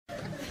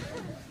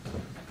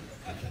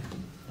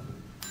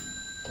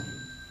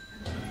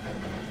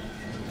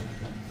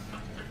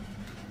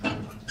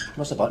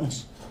What's the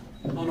buttons?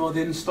 Oh no,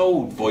 they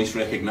installed voice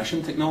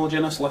recognition technology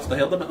in this lift. I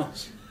heard about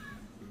this.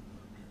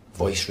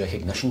 Voice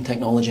recognition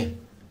technology?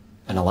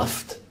 In a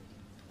lift?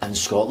 In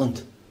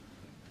Scotland?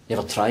 You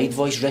ever tried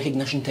voice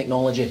recognition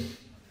technology?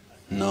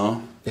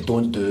 No. They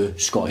don't do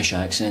Scottish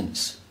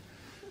accents.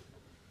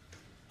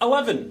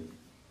 11.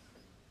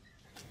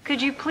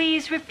 Could you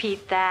please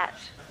repeat that?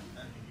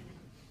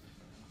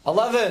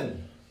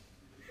 11.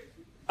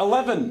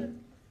 11.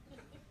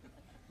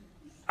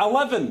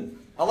 11.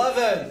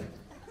 11.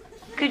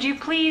 Could you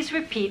please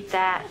repeat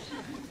that?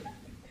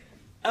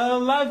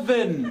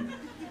 11.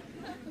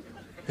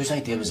 Whose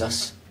idea was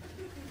this?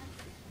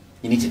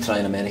 You need to try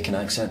an American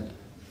accent.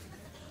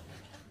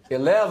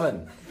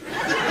 11.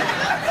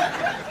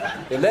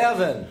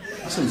 11.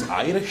 That sounds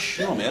Irish,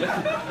 not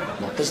American.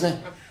 Not, doesn't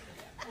it?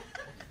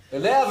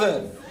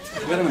 11.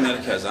 Where in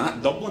America is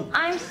that? Dublin?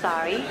 I'm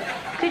sorry.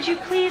 Could you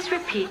please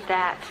repeat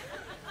that?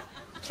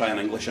 Try an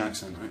English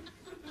accent, right?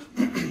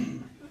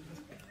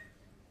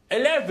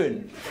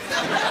 11.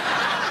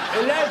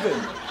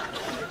 11.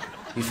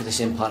 You for the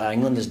same part of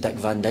England as Dick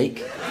Van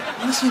Dyke?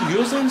 Listen,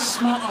 yours then,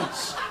 smart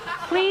ass.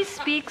 Please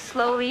speak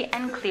slowly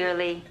and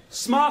clearly.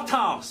 Smart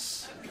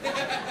ass.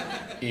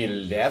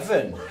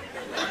 11.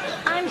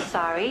 I'm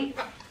sorry.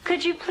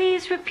 Could you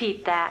please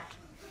repeat that?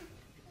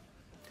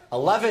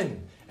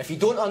 11. If you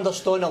don't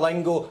understand the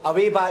lingo,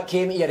 away back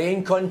home to your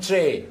own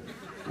country.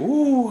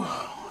 Ooh,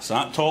 is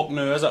that talk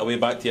now, is it? Away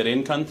back to your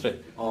own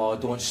country? Oh,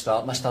 don't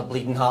start, Mr.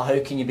 Bleeding Heart. How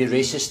can you be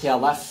racist to a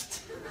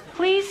lift?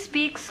 Please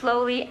speak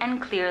slowly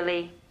and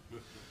clearly.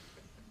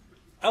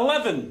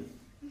 11.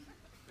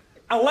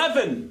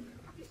 11.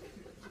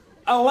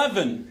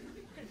 11.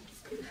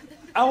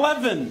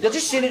 11. You're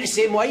just saying it the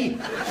same way.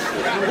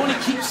 I'm going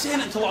to keep saying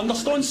it until I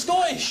understand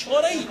Scottish,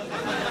 alright?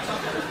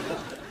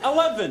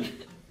 11.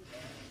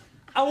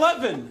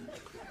 11.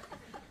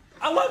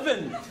 11.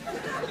 11.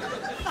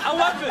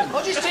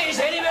 I'll just take us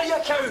anywhere, you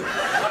cow.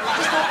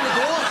 Just open the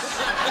doors.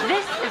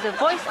 This is a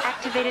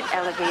voice-activated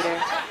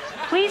elevator.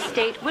 Please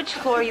state which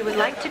floor you would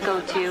like to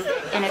go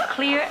to in a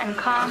clear and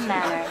calm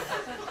manner.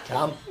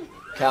 Calm.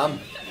 Calm.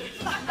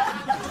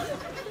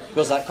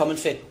 Where's that coming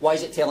from? Why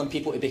is it telling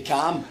people to be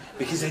calm?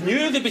 Because they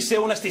knew they'd be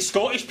selling this to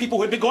Scottish people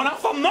who'd be going up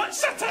for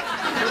nuts at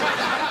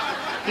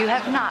it. You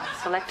have not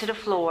selected a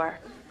floor.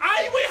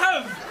 Aye, we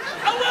have!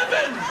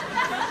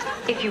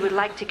 11! If you would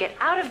like to get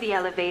out of the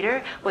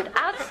elevator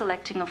without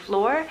selecting a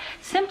floor,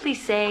 simply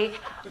say,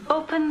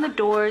 "Open the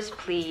doors,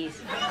 please."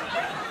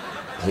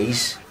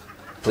 Please?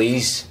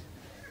 Please?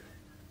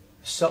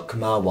 Suck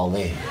my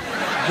wally.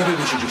 Maybe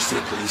we should just say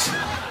please.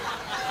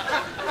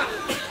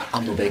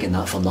 I'm not begging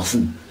that for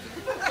nothing.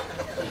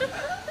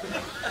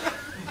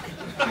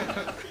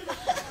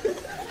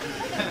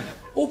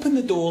 Open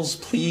the doors,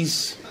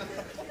 please.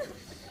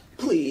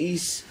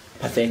 Please?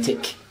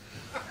 Pathetic.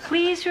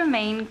 Please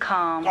remain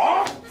calm.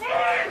 Oh,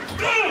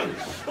 fine!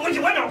 What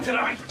you went up to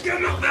that?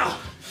 Get up there!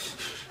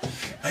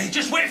 Hey,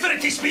 just wait for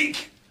it to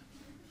speak.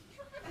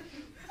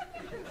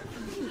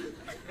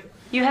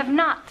 You have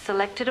not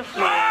selected a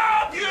floor.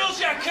 Ah, mules,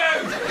 you cow!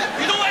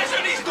 You don't let us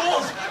through these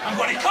doors. I'm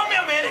going to come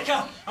to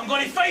America. I'm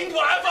going to find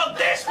whatever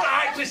desperate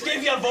actress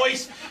gave you a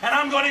voice, and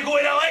I'm going to go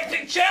in an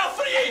electric chair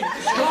for you.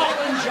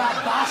 Scotland, you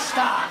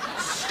bastard!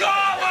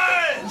 Scotland!